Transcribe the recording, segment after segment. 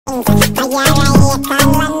Some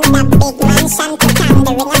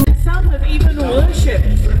have even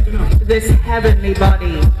worshipped this heavenly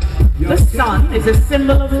body. The sun is a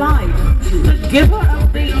symbol of life, the giver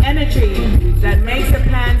of the energy that makes the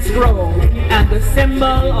plants grow, and the symbol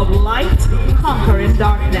of light conquering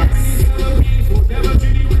darkness.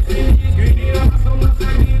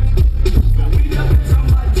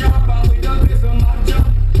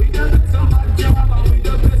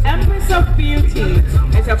 Empress of Beauty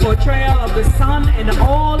is a portrayal of the sun in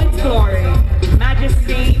all its glory,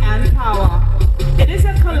 majesty, and power. It is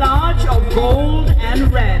a collage of gold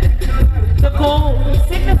and red. The gold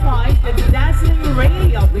signifies the dazzling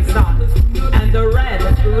ray of the sun, and the red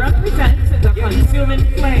represents the consuming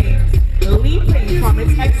flames leaping from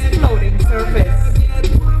its exploding surface.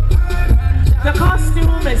 The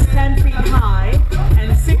costume is 10 feet high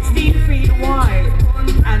and 16 feet wide,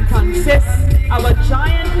 and consists of a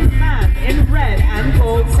giant man in red and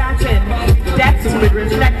gold satin, decked with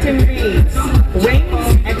reflecting beads.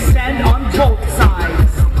 Wings extend on both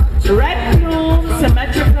sides. Red plumes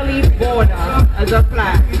symmetrically border as a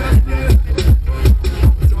flag.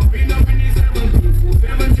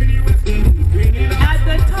 At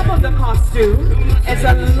the top of the costume is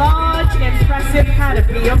a large, impressive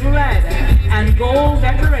canopy of red and gold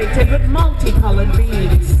decorated with multicolored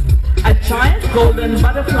beads. A giant golden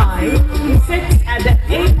butterfly sits at the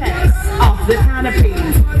apex of the canopy.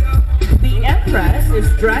 The Empress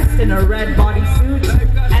is dressed in a red bodysuit,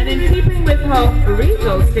 and in keeping with her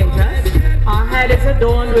regal status, her head is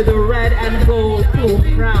adorned with a red and gold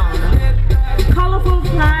plume crown. Colorful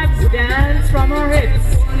flags dance from her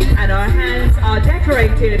hips, and her hands are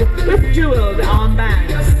decorated with jeweled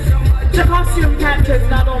armbands. The costume captures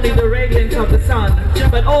not only the radiance of the sun,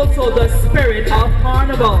 but also the spirit of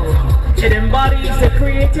carnival. It embodies the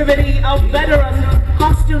creativity of veteran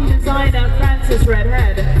costume designer Francis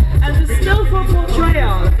Redhead and the skillful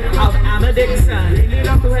portrayal of Emma Dixon,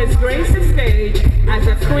 who has graced the stage as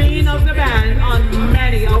a queen of the band on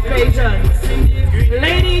many occasions.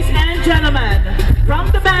 Ladies and gentlemen,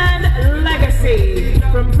 from the band Legacy,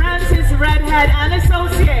 from Francis Redhead and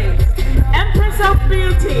Associates, Empress of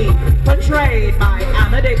Beauty, portrayed by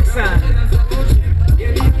Emma Dixon.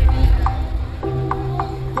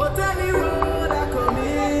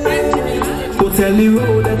 Tell the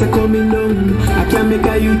road that I coming down, I can't make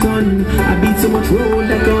a U-turn. I beat so much road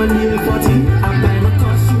that I can't near 40. I buy my car.